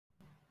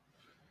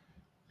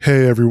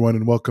Hey everyone,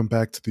 and welcome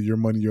back to the Your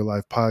Money, Your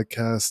Life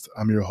podcast.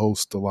 I'm your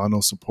host, Delano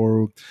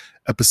Sapporo,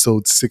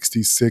 episode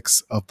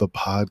 66 of the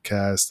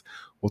podcast.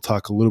 We'll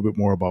talk a little bit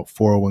more about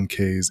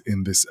 401ks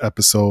in this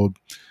episode.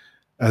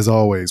 As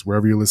always,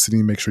 wherever you're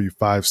listening, make sure you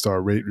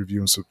 5-star rate, review,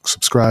 and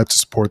subscribe to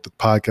support the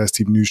podcast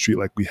team New Street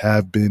like we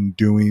have been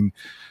doing.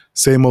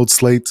 Same old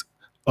slate,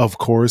 of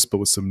course, but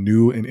with some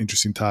new and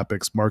interesting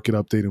topics, market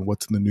update and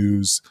what's in the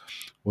news.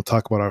 We'll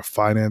talk about our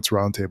finance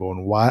roundtable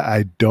and why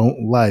I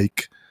don't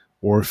like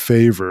or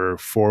favor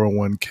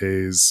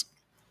 401ks.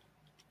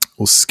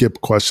 We'll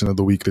skip question of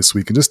the week this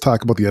week and just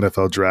talk about the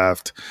NFL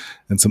draft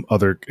and some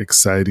other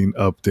exciting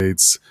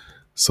updates.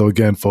 So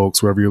again,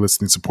 folks, wherever you're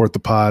listening, support the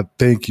pod.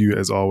 Thank you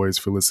as always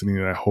for listening,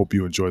 and I hope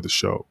you enjoy the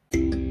show.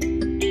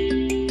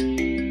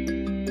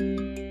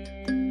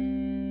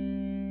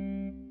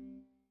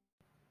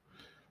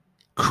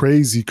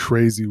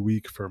 Crazy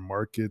week for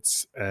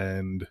markets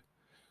and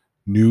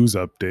news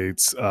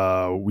updates.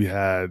 We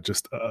had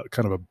just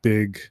kind of a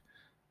big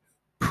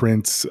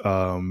prints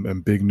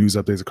and big news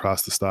updates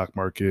across the stock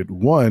market.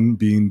 One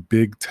being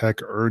big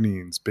tech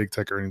earnings,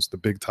 the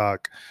big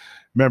talk.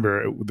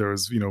 Remember, there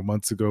was,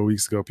 months ago,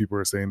 weeks ago, people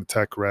were saying the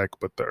tech wreck,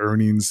 but the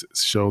earnings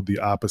showed the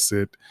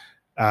opposite.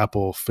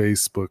 Apple,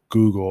 Facebook,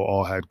 Google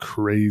all had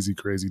crazy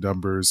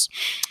numbers.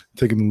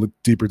 Taking a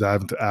deeper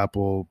dive into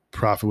Apple,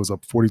 profit was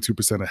up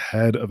 42%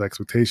 ahead of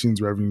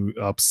expectations, revenue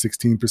up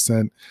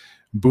 16%.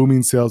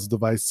 Booming sales of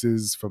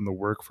devices from the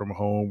work from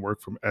home, work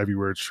from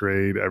everywhere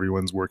trade.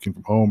 Everyone's working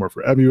from home or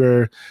for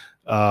everywhere.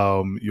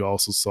 You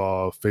also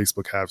saw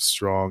Facebook have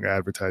strong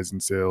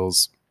advertising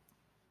sales.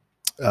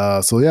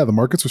 The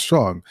markets were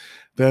strong.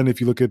 Then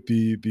if you look at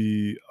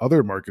the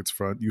other markets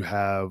front, you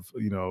have,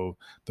 the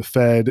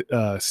Fed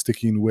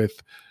sticking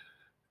with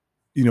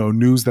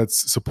news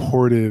that's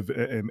supportive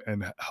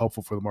and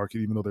helpful for the market,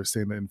 even though they're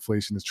saying that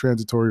inflation is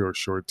transitory or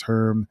short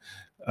term.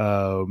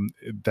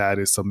 That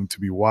is something to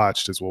be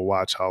watched, as we'll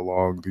watch how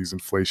long these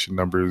inflation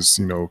numbers,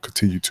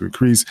 continue to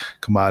increase.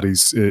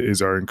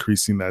 Commodities are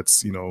increasing.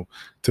 That's,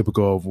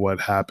 typical of what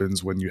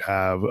happens when you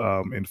have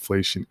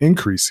inflation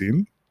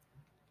increasing,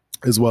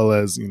 as well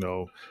as,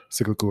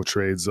 cyclical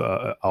trades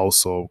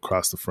also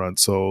across the front.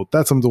 So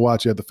that's something to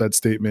watch. You had the Fed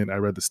statement. I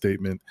read the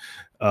statement,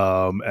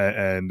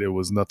 and it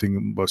was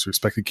nothing but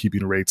respected,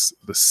 keeping rates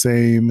the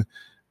same.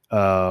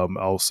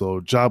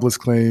 Also, jobless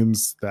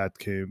claims, that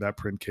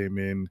print came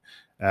in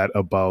at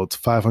about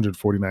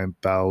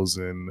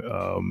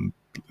 549,000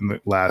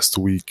 last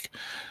week,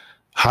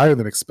 higher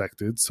than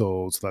expected.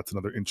 So that's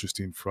another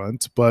interesting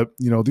front. But,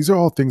 these are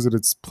all things that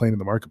it's playing in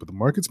the market, but the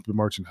market's been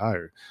marching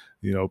higher.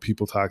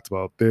 People talked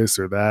about this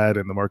or that,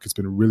 and the market's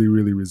been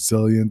really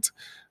resilient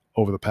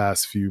over the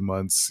past few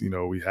months.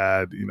 We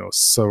had,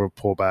 several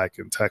pullback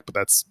in tech, but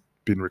that's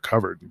been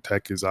recovered.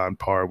 Tech is on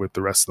par with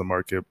the rest of the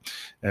market,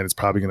 and it's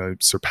probably going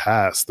to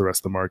surpass the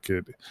rest of the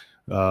market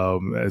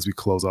as we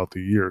close out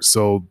the year.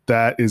 So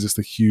that is just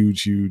a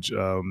huge,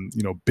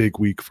 big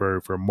week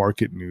for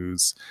market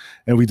news.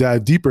 And we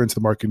dive deeper into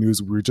the market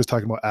news. We were just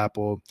talking about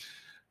Apple.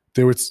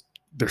 Their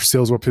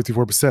sales were up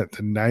 54%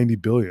 to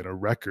 $90 billion, a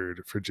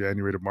record for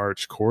January to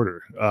March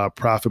quarter.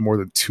 Profit more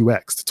than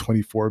 2x to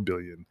 $24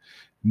 billion,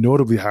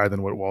 notably higher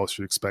than what Wall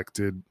Street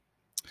expected.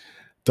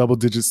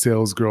 Double-digit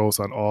sales growth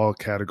on all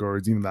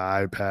categories, even the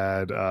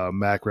iPad.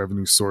 Mac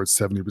revenue soared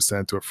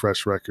 70% to a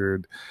fresh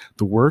record.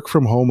 The work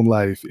from home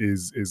life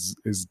is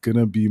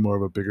gonna be more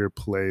of a bigger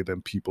play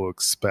than people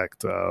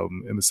expect,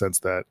 in the sense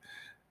that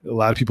a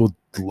lot of people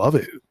love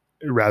it.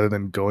 Rather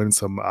than going in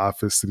some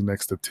office sitting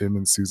next to Tim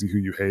and Susie, who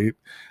you hate,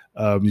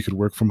 you could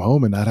work from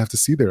home and not have to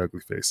see their ugly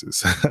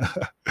faces.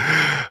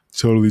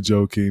 Totally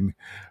joking.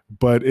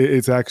 But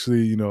it's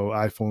actually,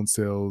 iPhone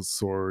sales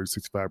soared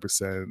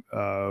 65%,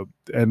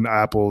 and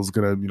Apple's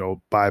going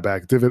to, buy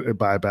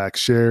back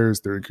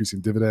shares. They're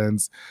increasing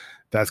dividends.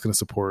 That's going to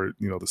support,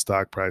 the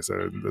stock price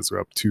as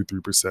we're up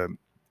 2-3%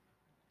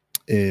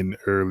 in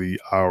early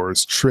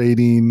hours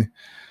trading.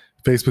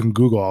 Facebook and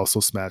Google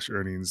also smashed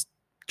earnings,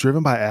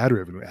 driven by ad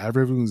revenue. Ad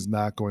revenue is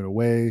not going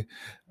away.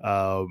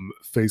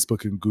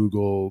 Facebook and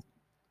Google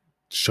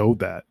showed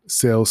that.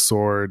 Sales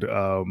soared.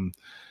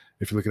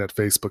 If you're looking at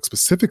Facebook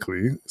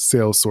specifically,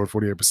 sales soared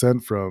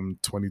 48% from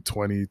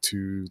 2020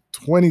 to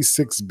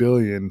 $26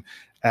 billion.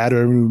 Ad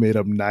revenue made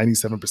up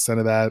 97%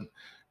 of that.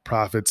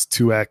 Profits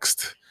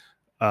 2x'd.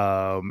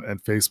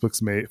 And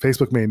Facebook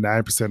made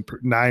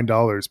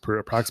 $9 per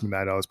approximately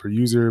 $9 per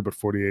user, but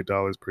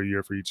 $48 per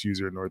year for each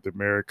user in North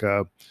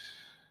America.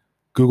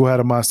 Google had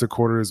a monster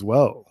quarter as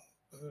well.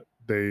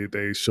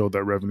 They showed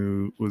that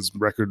revenue was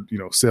record,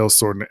 sales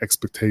soared in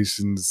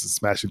expectations,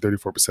 smashing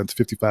 34%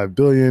 to $55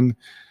 billion.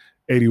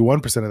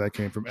 81% of that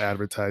came from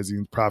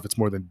advertising. Profits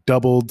more than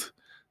doubled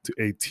to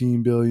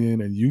 $18 billion.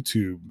 And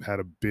YouTube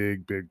had a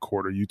big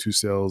quarter. YouTube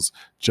sales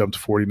jumped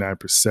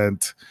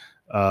 49%,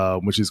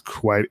 which is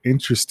quite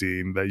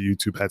interesting that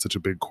YouTube had such a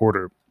big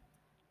quarter.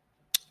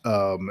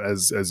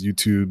 as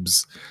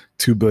YouTube's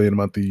 2 billion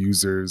monthly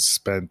users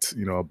spent,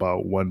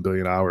 about 1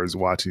 billion hours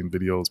watching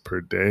videos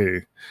per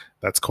day.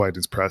 That's quite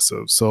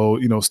impressive. So,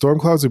 storm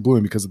clouds are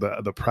brewing because of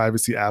the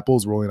privacy.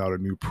 Apple's rolling out a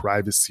new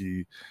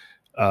privacy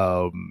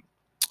um,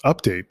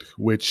 update,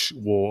 which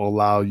will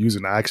allow users,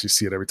 and I actually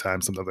see it every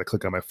time. Sometimes I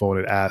click on my phone,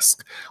 it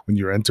asks, when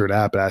you enter an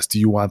app, it asks, do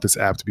you want this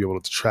app to be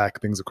able to track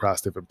things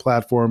across different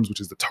platforms,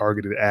 which is the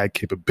targeted ad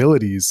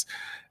capabilities.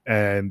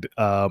 And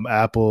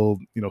Apple,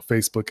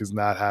 Facebook is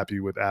not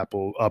happy with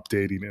Apple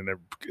updating and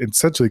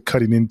essentially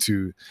cutting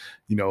into,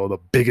 the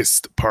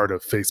biggest part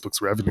of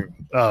Facebook's revenue,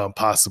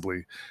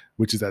 possibly,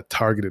 which is that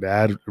targeted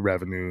ad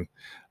revenue.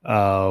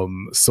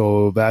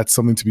 So that's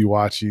something to be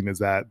watching as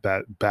that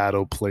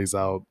battle plays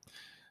out.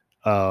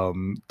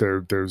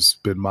 There's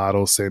been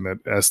models saying that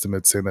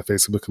estimates saying that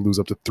Facebook could lose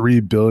up to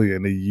 $3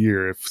 billion a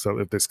year if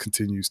this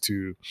continues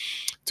to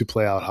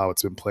play out how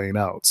it's been playing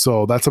out.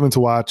 So that's something to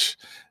watch,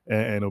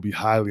 and it'll be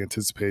highly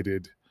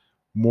anticipated.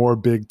 More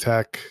big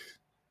tech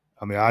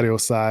on the audio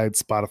side.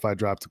 Spotify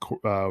dropped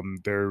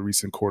their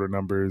recent quarter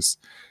numbers.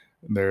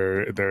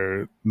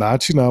 They're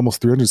notching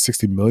almost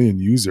 360 million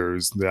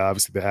users. They have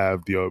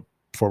the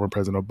former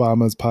President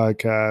Obama's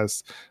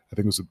podcast. I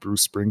think it was with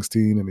Bruce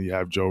Springsteen, and then you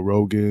have Joe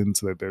Rogan.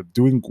 So that they're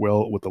doing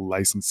well with the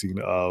licensing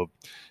of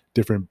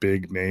different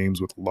big names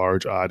with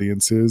large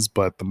audiences,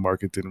 but the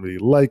market didn't really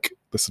like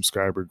the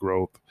subscriber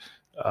growth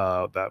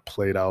that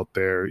played out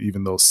there,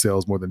 even though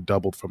sales more than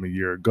doubled from a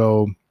year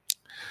ago.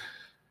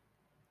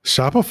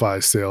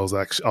 Shopify sales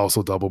actually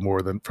also doubled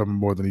more than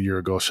a year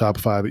ago.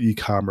 Shopify, the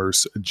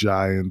e-commerce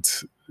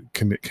giant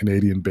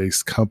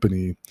Canadian-based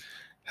company,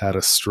 had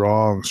a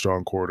strong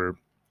quarter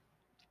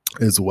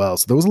as well.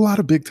 So there was a lot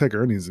of big tech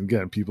earnings. And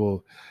again,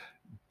 people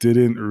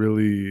didn't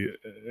really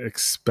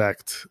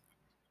expect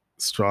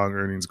strong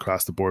earnings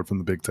across the board from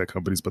the big tech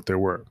companies, but there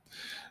were.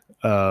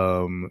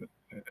 And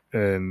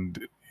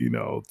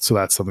so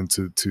that's something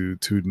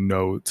to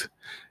note.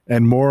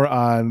 And more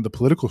on the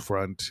political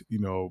front,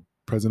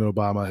 President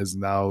Obama has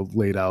now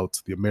laid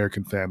out the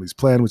American Families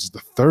Plan, which is the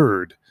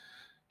third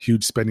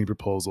huge spending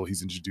proposal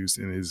he's introduced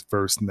in his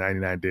first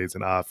 99 days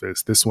in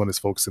office. This one is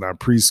focusing on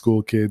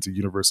preschool kids, a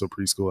universal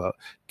preschool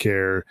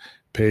care,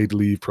 paid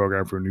leave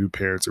program for new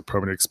parents, or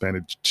permanent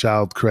expanded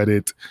child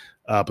credit.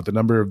 But the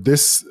number of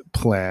this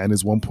plan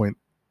is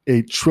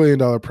 $1.8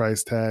 trillion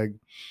price tag,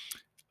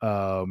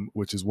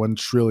 which is $1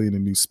 trillion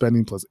in new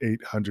spending plus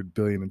 $800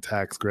 billion in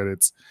tax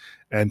credits.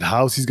 And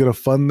how's he's going to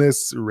fund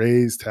this?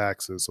 Raise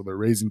taxes. So they're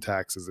raising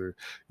taxes.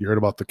 You heard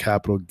about the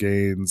capital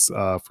gains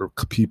for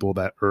people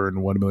that earn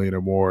 $1 million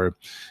or more.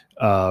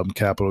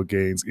 Capital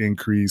gains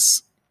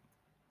increase.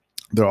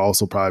 There'll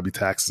also probably be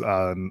taxes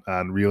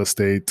on real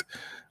estate.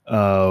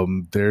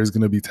 There's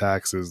going to be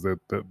taxes that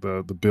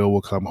the bill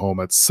will come home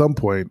at some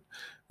point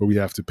where we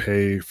have to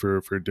pay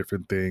for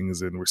different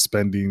things, and we're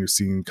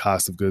seeing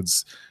cost of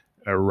goods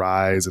a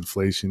rise,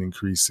 inflation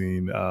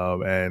increasing,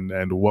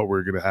 and what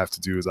we're going to have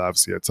to do is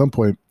obviously at some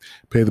point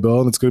pay the bill,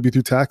 and it's going to be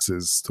through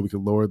taxes so we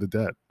can lower the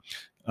debt.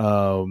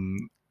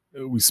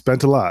 We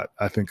spent a lot.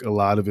 I think a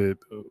lot of it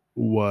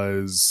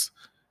was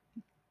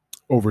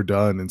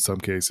overdone in some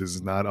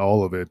cases, not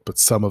all of it, but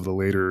some of the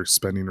later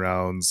spending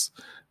rounds.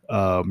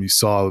 You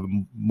saw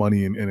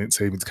money in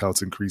savings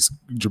accounts increase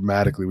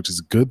dramatically, which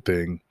is a good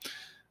thing.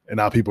 And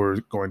now people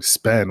are going to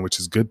spend, which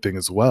is a good thing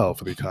as well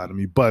for the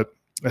economy. But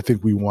I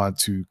think we want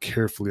to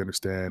carefully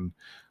understand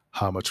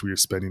how much we are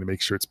spending to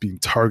make sure it's being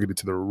targeted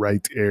to the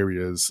right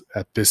areas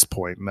at this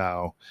point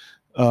now.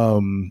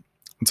 And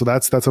so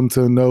that's something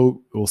to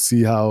note. We'll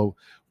see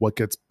what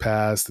gets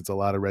passed. It's a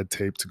lot of red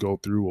tape to go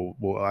through.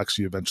 We'll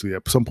actually eventually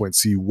at some point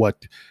see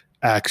what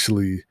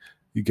actually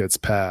gets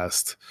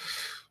passed.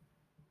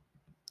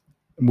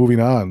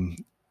 Moving on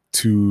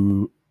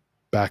to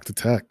back to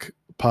tech.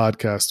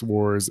 Podcast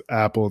wars.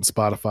 Apple and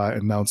Spotify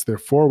announced their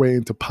foray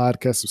into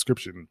podcast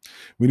subscription.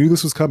 We knew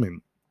this was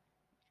coming.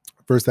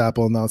 First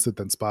Apple announced it,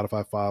 then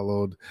Spotify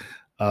followed.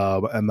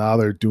 And now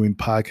they're doing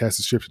podcast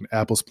subscription.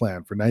 Apple's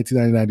plan for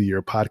 $19.99 a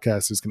year,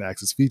 podcasters can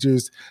access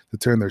features to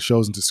turn their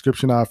shows into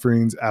subscription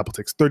offerings. Apple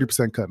takes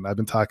 30% cut. And I've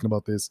been talking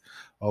about this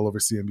all over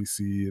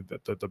CNBC,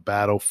 the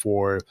battle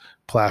for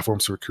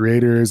platforms for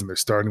creators, and they're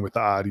starting with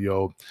the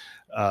audio.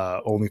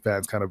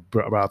 OnlyFans kind of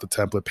brought out the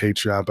template,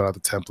 Patreon brought out the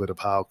template of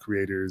how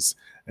creators,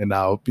 and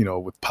now,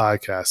 with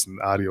podcasts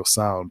and audio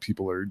sound,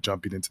 people are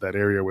jumping into that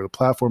area where the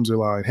platforms are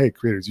allowing, hey,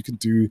 creators, you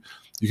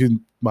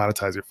can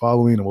monetize your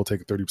following, and we'll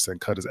take a 30%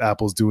 cut, as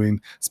Apple's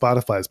doing.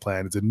 Spotify's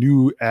plan is a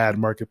new ad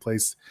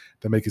marketplace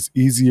that makes it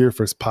easier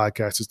for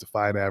podcasters to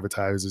find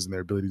advertisers and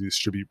their ability to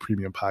distribute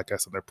premium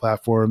podcasts on their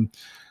platform.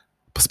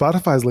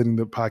 Spotify is letting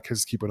the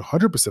podcasters keep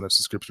 100% of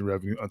subscription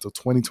revenue until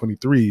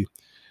 2023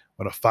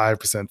 when a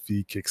 5%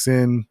 fee kicks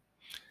in.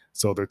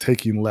 So they're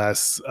taking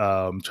less,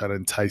 trying to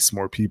entice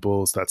more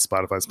people. So that's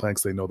Spotify's plan,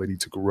 because they know they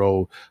need to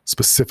grow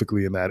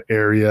specifically in that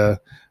area.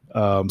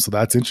 So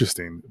that's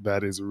interesting.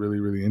 That is really,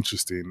 really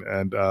interesting.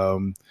 And,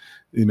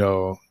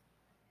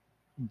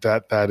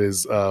 that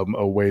is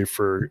a way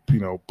for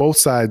both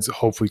sides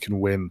hopefully can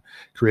win.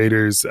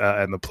 Creators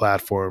and the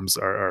platforms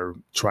are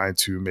trying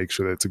to make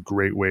sure that it's a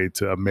great way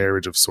to a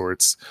marriage of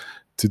sorts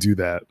to do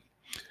that.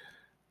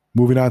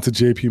 Moving on to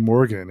JP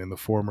Morgan and the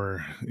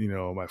former,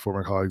 my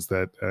former colleagues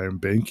that are in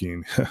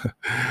banking,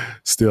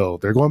 still,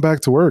 they're going back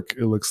to work,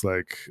 it looks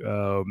like.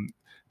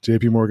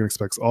 JP Morgan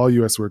expects all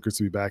U.S. workers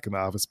to be back in the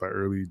office by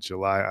early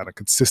July on a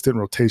consistent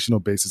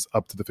rotational basis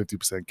up to the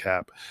 50%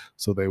 cap.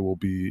 So they will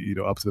be,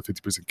 up to the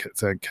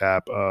 50%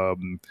 cap.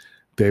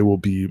 They will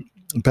be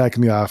back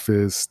in the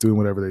office doing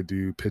whatever they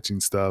do, pitching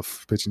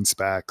stuff, pitching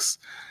SPACs,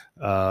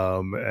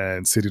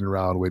 and sitting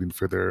around waiting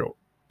for their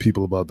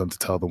people above them to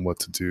tell them what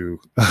to do.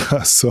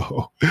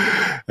 So,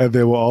 and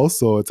they will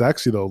also, it's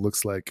actually though,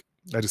 looks like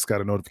I just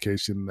got a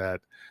notification that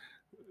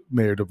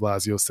Mayor de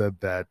Blasio said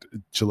that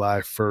July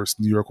 1st,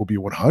 New York will be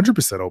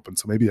 100% open.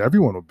 So maybe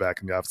everyone will be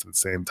back in the office at the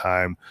same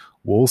time.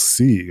 We'll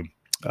see.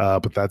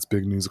 But that's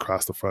big news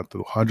across the front.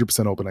 They're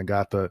 100% open. I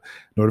got the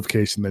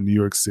notification that New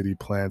York City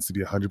plans to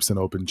be 100%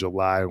 open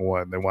July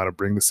 1. They want to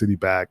bring the city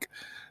back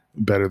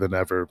better than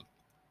ever.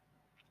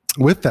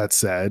 With that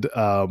said,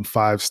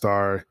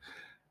 5-star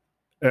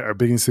are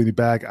bringing the city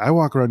back. I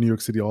walk around New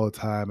York City all the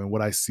time, and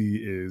what I see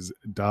is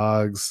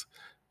dogs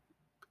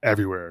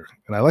everywhere.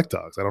 And I like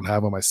dogs. I don't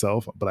have them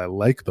myself, but I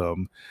like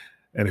them.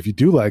 And if you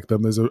do like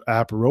them, there's an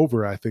app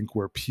Rover, I think,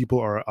 where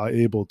people are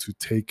able to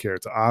take care.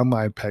 It's an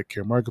online pet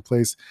care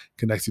marketplace,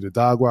 connects you to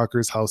dog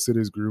walkers, house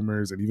sitters,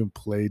 groomers, and even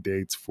play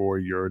dates for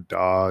your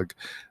dog.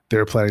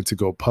 They're planning to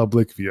go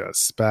public via a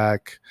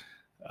SPAC.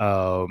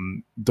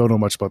 Don't know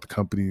much about the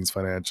company's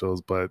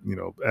financials, but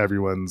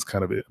everyone's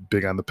kind of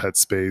big on the pet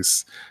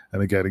space.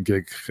 And again, a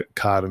gig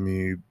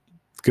economy,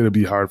 it's going to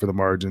be hard for the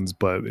margins,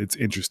 but it's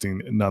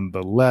interesting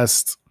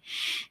nonetheless.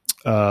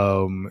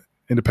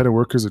 Independent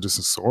workers are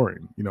just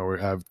soaring. We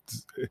have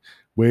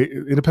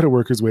independent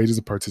workers' wages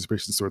and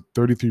participation soared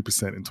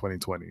 33% in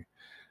 2020,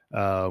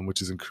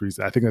 which is increased.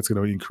 I think that's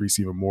going to increase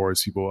even more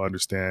as people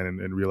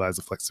understand and realize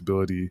the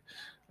flexibility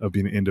of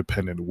being an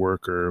independent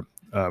worker,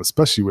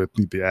 especially with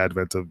the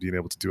advent of being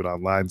able to do it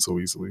online so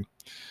easily.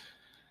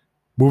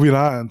 Moving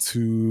on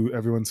to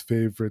everyone's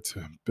favorite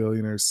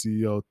billionaire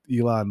CEO,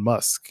 Elon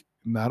Musk.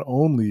 Not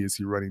only is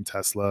he running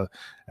Tesla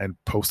and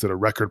posted a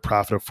record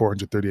profit of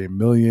 $438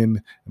 million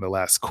in the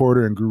last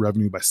quarter and grew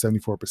revenue by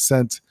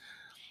 74%,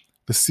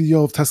 the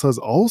CEO of Tesla is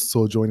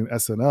also joining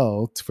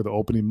SNL for the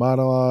opening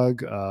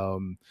monologue. A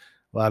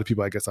lot of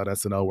people, I guess, on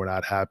SNL were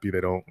not happy.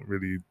 They don't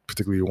really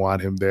particularly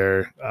want him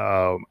there.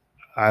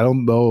 I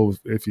don't know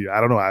I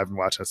don't know. I haven't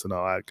watched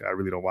SNL. I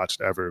really don't watch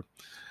it ever.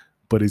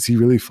 But is he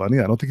really funny?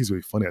 I don't think he's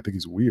really funny. I think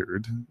he's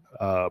weird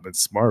and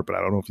smart, but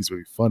I don't know if he's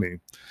really funny.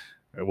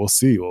 We'll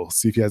see. We'll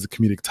see if he has the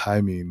comedic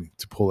timing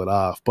to pull it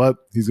off. But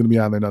he's going to be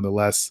on there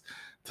nonetheless.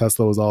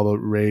 Tesla was all the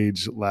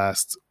rage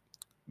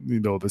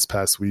this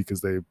past week as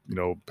they,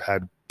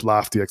 had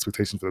lofty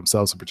expectations for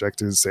themselves and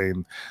projectors,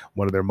 saying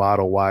one of their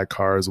Model Y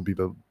cars will be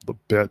the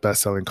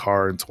best-selling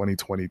car in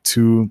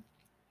 2022.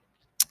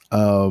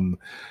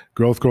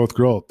 Growth.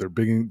 They're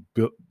building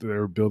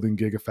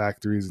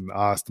gigafactories in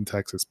Austin,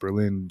 Texas,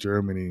 Berlin,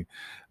 Germany.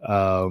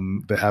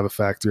 They have a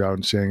factory out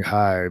in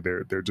Shanghai.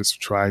 They're just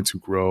trying to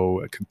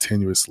grow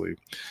continuously,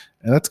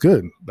 and that's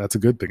good. That's a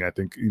good thing. I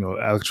think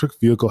electric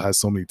vehicle has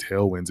so many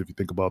tailwinds. If you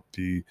think about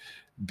the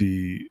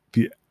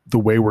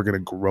way we're going to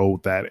grow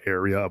that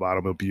area of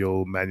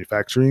automobile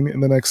manufacturing in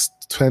the next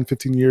 10,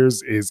 15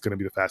 years is going to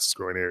be the fastest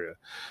growing area.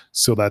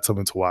 So that's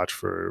something to watch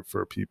for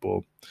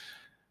people.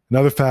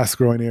 Another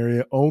fast-growing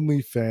area,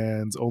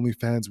 OnlyFans.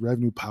 OnlyFans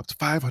revenue popped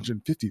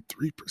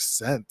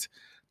 553%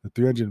 to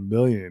 $300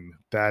 million.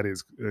 That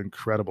is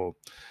incredible.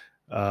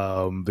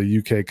 The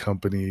UK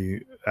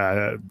company,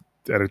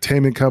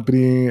 entertainment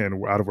company,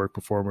 and out-of-work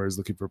performers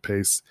looking for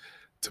pace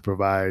to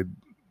provide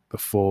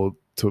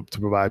to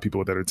provide people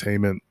with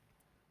entertainment.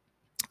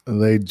 And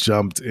they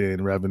jumped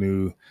in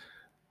revenue.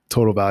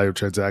 Total value of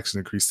transactions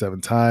increased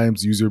 7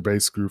 times. User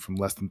base grew from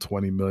less than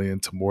 20 million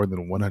to more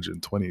than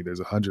 120. There's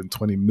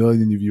 120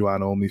 million of you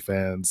on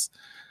OnlyFans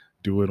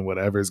doing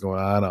whatever is going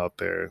on out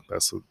there.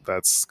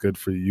 That's good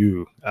for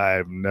you.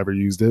 I've never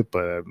used it,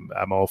 but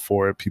I'm all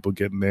for it. People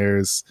getting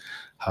theirs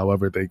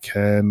however they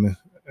can,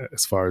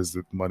 as far as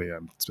the money.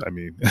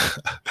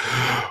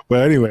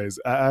 But anyways,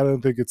 I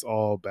don't think it's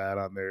all bad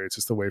on there. It's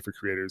just a way for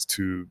creators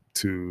to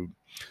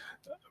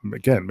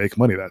again make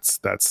money. That's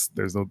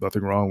there's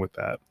nothing wrong with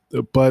that.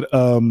 But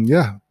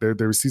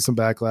they receive some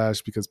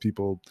backlash because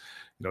people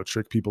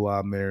trick people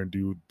on there and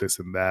do this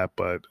and that.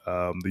 But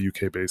the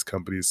UK based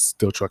company is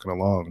still trucking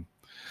along.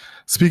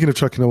 Speaking of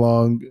trucking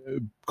along,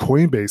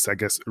 Coinbase, I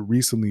guess,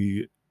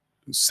 recently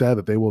said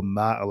that they will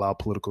not allow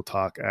political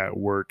talk at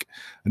work.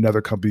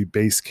 Another company,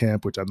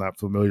 Basecamp, which I'm not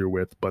familiar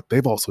with, but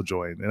they've also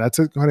joined, and that's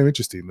kind of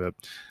interesting.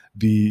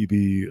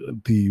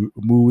 The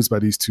moves by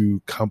these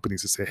two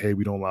companies to say, hey,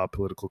 we don't allow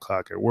political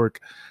talk at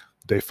work,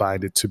 they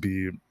find it to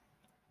be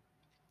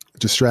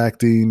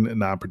distracting and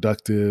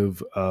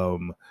non-productive.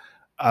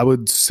 I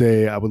would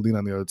lean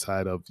on the other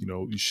side of,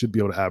 you should be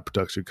able to have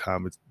productive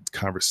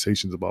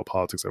conversations about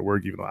politics at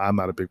work, even though I'm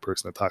not a big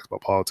person that talks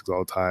about politics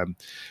all the time.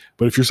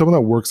 But if you're someone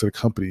that works at a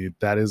company,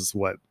 that is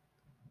what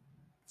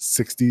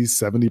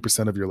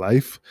 60-70% of your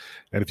life.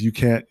 And if you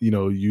can't,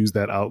 use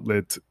that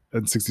outlet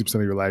and 60%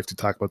 of your life to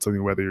talk about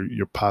something whether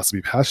you're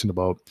possibly passionate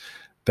about,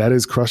 that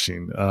is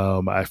crushing.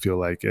 I feel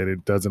like, and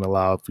it doesn't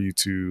allow for you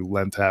to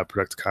lend to have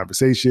productive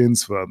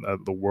conversations from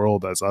the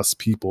world as us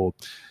people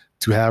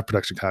to have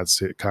production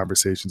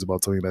conversations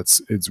about something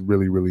it's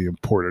really, really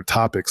important,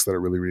 topics that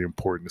are really, really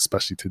important,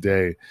 especially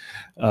today.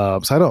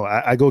 So I don't,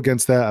 I go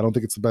against that. I don't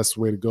think it's the best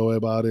way to go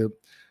about it.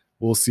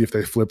 We'll see if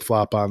they flip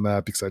flop on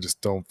that, because I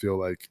just don't feel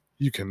like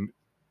you can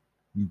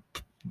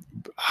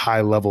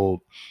high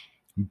level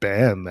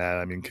ban that.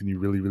 I mean, can you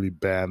really, really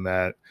ban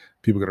that?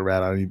 People are going to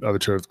rat on any other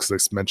terms because they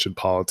mentioned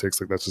politics.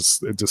 Like,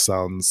 it just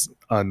sounds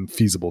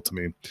unfeasible to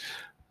me.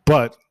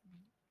 But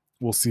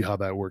we'll see how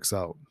that works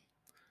out.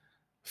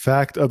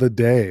 Fact of the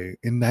day: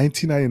 in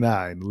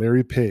 1999,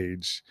 Larry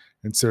Page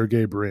and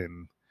Sergey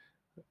Brin,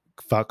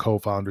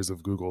 co-founders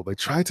of Google, they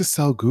tried to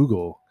sell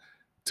Google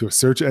to a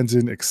search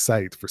engine,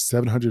 Excite, for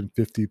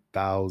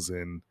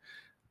 $750,000.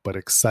 But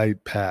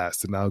Excite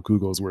passed, and now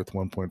Google is worth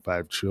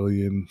 $1.5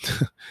 trillion.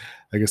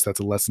 I guess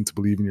that's a lesson to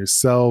believe in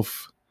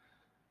yourself,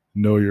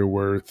 know your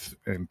worth,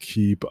 and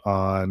keep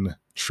on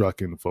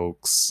trucking,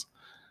 folks.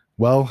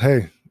 Well,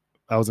 hey,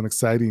 that was an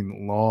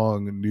exciting,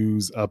 long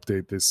news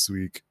update this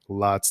week.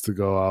 Lots to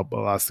go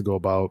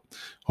about.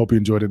 Hope you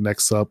enjoyed it.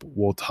 Next up,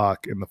 we'll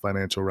talk in the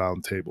financial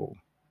roundtable.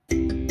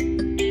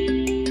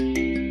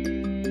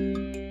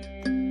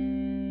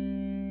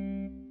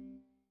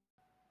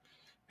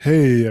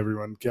 Hey,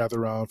 everyone, gather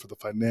around for the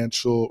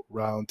financial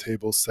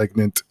roundtable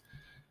segment.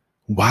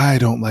 Why I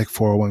don't like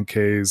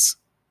 401ks.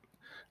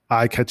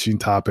 Eye-catching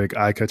topic,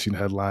 eye-catching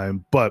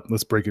headline, but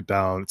let's break it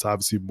down. It's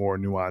obviously more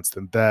nuanced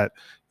than that.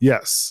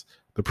 Yes,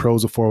 the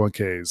pros of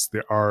 401ks.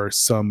 There are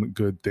some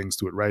good things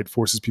to it, right?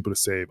 Forces people to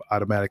save.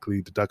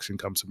 Automatically, deduction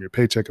comes from your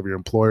paycheck of your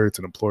employer. It's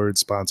an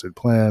employer-sponsored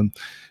plan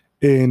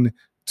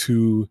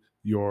into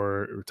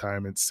your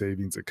retirement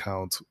savings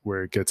account,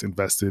 where it gets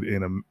invested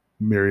in a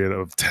myriad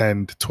of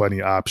 10 to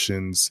 20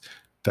 options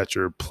that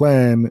your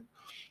plan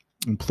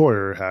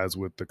employer has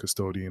with the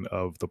custodian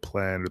of the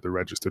plan or the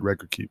registered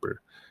record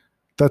keeper.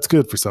 That's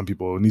good for some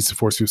people. It needs to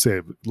force you to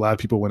save. A lot of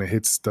people, when it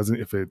hits,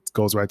 if it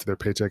goes right to their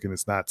paycheck and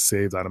it's not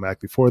saved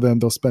automatically for them,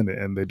 they'll spend it,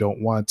 and they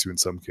don't want to in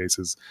some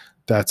cases.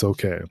 That's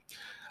okay.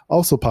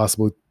 Also,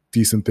 possible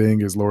decent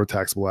thing is lower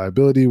taxable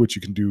liability, which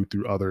you can do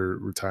through other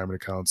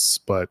retirement accounts,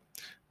 but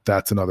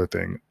that's another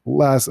thing.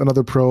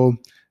 Another pro,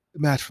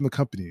 match from the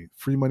company.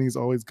 Free money is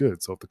always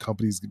good. So if the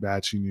company's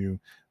matching you,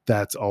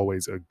 that's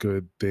always a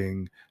good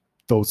thing.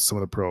 Those are some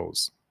of the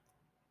pros.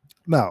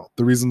 Now,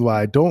 the reason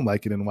why I don't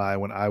like it, and why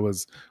when I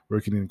was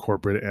working in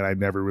corporate and I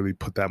never really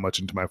put that much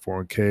into my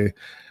 401k,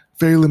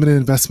 very limited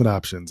investment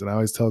options. And I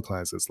always tell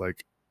clients, it's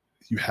like,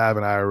 you have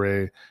an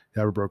IRA, you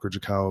have a brokerage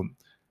account,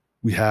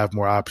 we have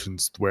more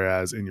options.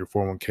 Whereas in your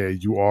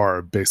 401k, you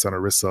are based on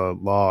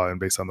ERISA law and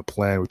based on the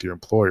plan with your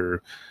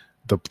employer.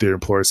 The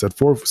employer said,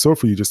 for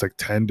you, just like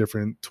 10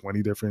 different,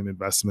 20 different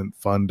investment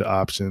fund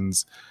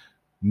options,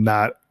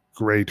 not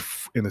great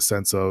in the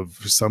sense of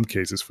some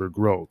cases for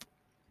growth.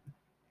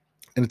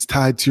 And it's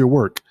tied to your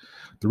work.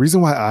 The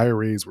reason why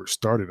IRAs were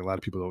started, and a lot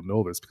of people don't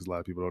know this because a lot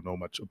of people don't know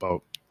much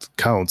about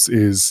accounts,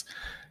 is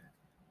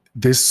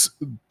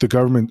the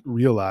government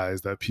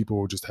realized that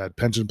people just had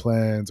pension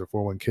plans or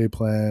 401k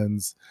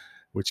plans,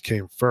 which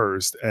came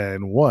first.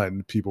 And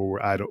one, people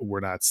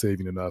were not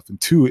saving enough. And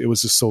two, it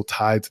was just so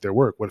tied to their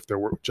work. What if their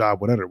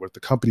job went under? What if the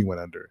company went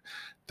under?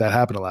 That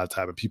happened a lot of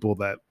time. And people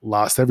that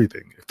lost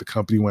everything. If the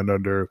company went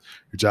under,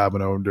 your job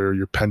went under,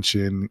 your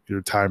pension, your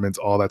retirement,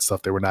 all that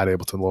stuff, they were not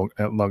able to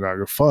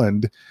longer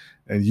fund.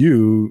 And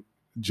you,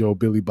 Joe,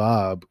 Billy,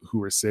 Bob, who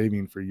were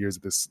saving for years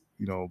at this,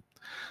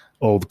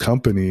 old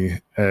company,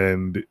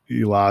 and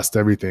you lost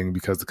everything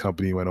because the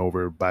company went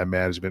over by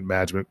management.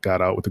 Management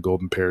got out with the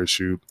golden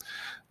parachute.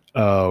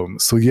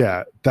 So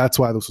yeah, that's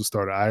why those were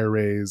started.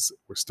 IRAs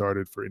were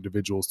started for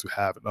individuals to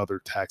have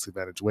another tax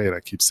advantage way. And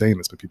I keep saying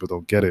this, but people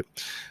don't get it,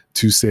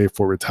 to save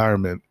for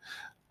retirement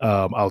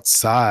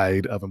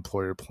outside of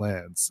employer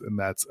plans. And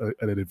that's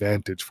an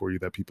advantage for you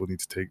that people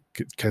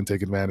can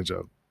take advantage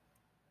of.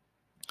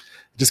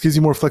 It just gives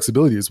you more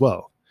flexibility as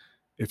well.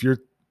 If you're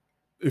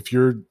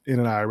in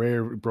an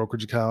IRA or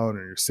brokerage account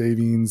or your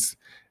savings,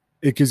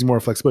 it gives you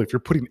more flexibility. If you're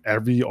putting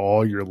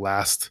all your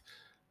last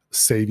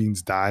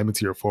savings dime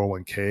into your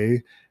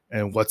 401k,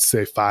 and let's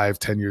say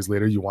 5-10 years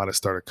later you want to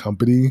start a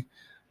company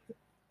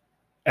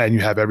and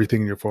you have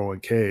everything in your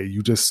 401k,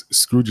 you just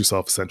screwed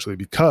yourself essentially,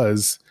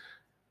 because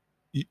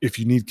if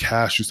you need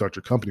cash to start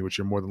your company, which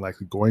you're more than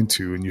likely going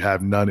to, and you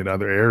have none in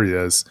other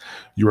areas,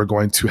 you are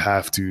going to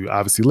have to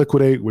obviously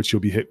liquidate, which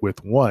you'll be hit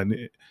with,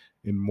 one,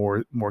 in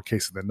more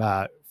cases than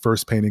not,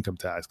 first paying income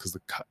tax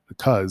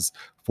because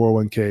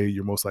 401k,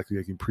 you're most likely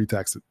making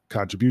pre-tax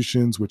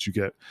contributions, which you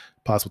get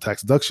possible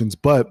tax deductions,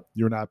 but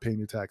you're not paying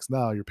your tax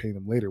now, you're paying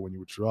them later when you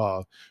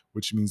withdraw,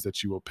 which means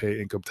that you will pay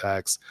income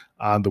tax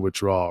on the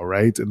withdrawal,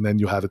 right? And then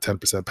you'll have a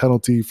 10%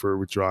 penalty for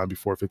withdrawing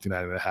before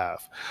 59 and a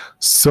half.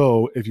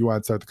 So if you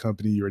want to start the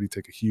company, you already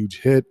take a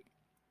huge hit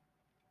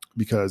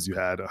because you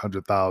had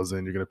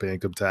 100,000, you're going to pay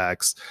income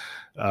tax,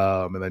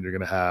 and then you're going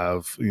to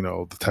have,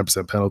 the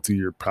 10% penalty.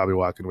 You're probably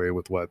walking away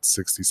with what,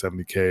 60,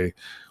 70K,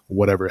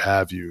 whatever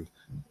have you.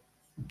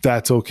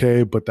 That's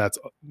okay, but that's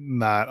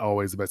not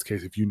always the best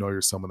case if you know you're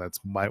someone that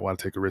might want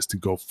to take a risk to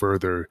go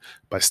further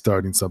by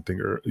starting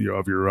something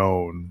of your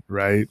own,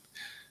 right?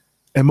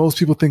 And most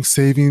people think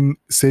saving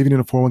in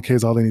a 401k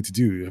is all they need to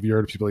do. Have you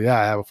heard of people? Yeah,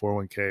 I have a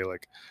 401k.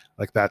 Like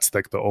that's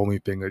like the only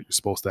thing that you're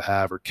supposed to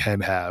have or can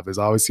have. There's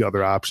obviously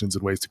other options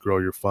and ways to grow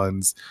your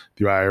funds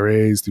through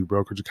IRAs, through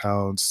brokerage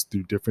accounts,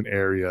 through different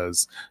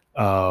areas.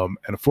 And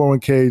a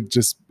 401k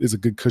just is a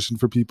good cushion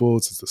for people.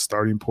 It's just a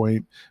starting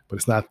point, but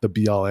it's not the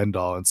be all end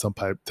all. And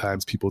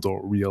sometimes people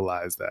don't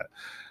realize that.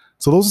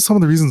 So those are some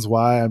of the reasons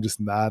why I'm just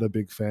not a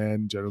big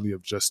fan generally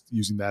of just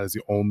using that as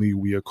the only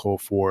vehicle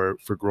for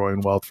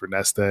growing wealth for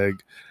nest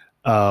egg.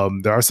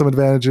 There are some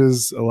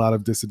advantages, a lot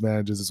of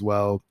disadvantages as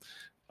well.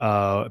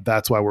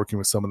 That's why working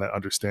with someone that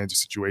understands your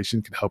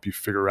situation can help you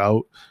figure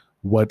out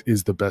what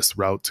is the best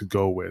route to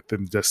go with,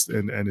 and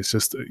it's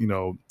just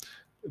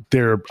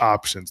their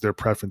options, their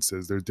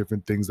preferences. There's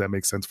different things that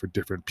make sense for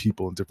different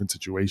people in different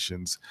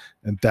situations.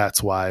 And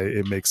that's why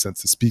it makes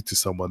sense to speak to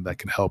someone that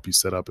can help you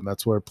set up. And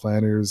that's where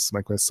planners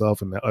like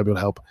myself and I'll be able to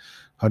help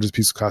hundreds of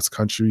people across the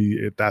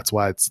country. That's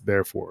why it's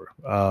there for.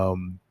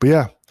 But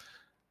yeah,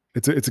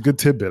 it's a good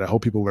tidbit. I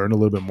hope people learn a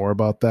little bit more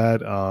about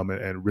that,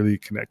 and really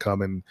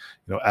come and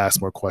ask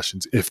more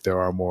questions if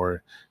there are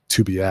more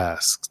to be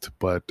asked.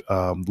 But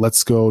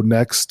let's go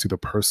next to the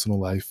personal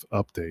life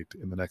update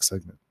in the next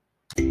segment.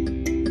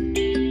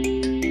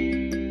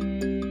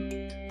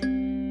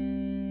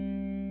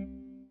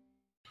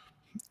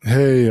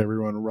 Hey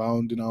everyone,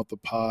 rounding out the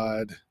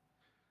pod.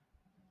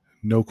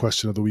 No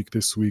question of the week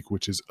this week,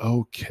 which is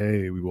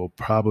okay. We will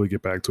probably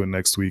get back to it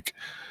next week.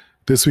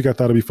 This week I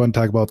thought it'd be fun to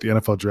talk about the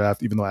NFL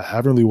draft, even though I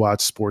haven't really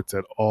watched sports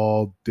at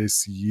all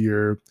this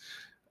year.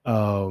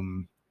 But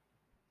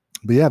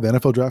yeah, the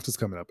NFL draft is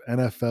coming up.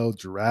 NFL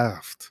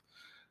draft.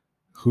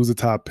 Who's the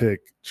top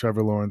pick?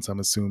 Trevor Lawrence, I'm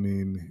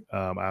assuming.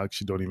 I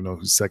actually don't even know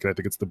who's second. I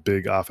think it's the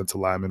big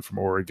offensive lineman from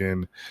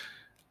Oregon.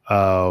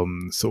 So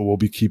we'll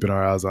be keeping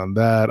our eyes on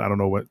that. I don't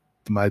know what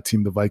my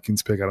team, the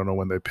Vikings, pick. I don't know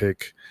when they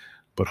pick,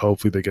 but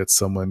hopefully they get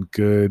someone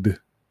good.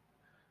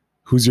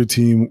 Who's your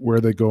team? Where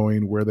are they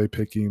going? Where are they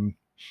picking?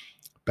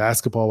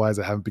 Basketball wise,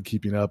 I haven't been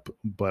keeping up,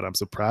 but I'm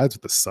surprised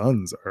that the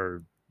Suns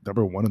are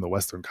number one in the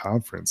Western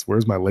Conference.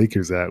 Where's my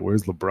Lakers at?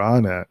 Where's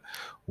LeBron at?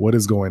 What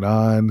is going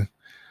on?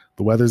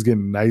 The weather's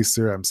getting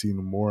nicer. I'm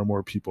seeing more and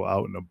more people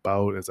out and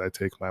about as I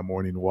take my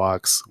morning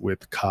walks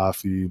with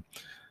coffee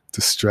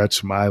to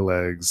stretch my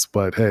legs.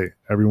 But hey,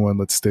 everyone,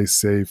 let's stay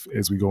safe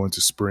as we go into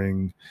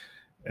spring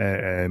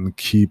and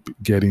keep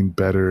getting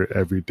better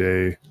every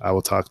day. I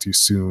will talk to you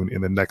soon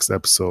in the next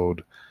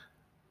episode.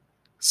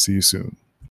 See you soon.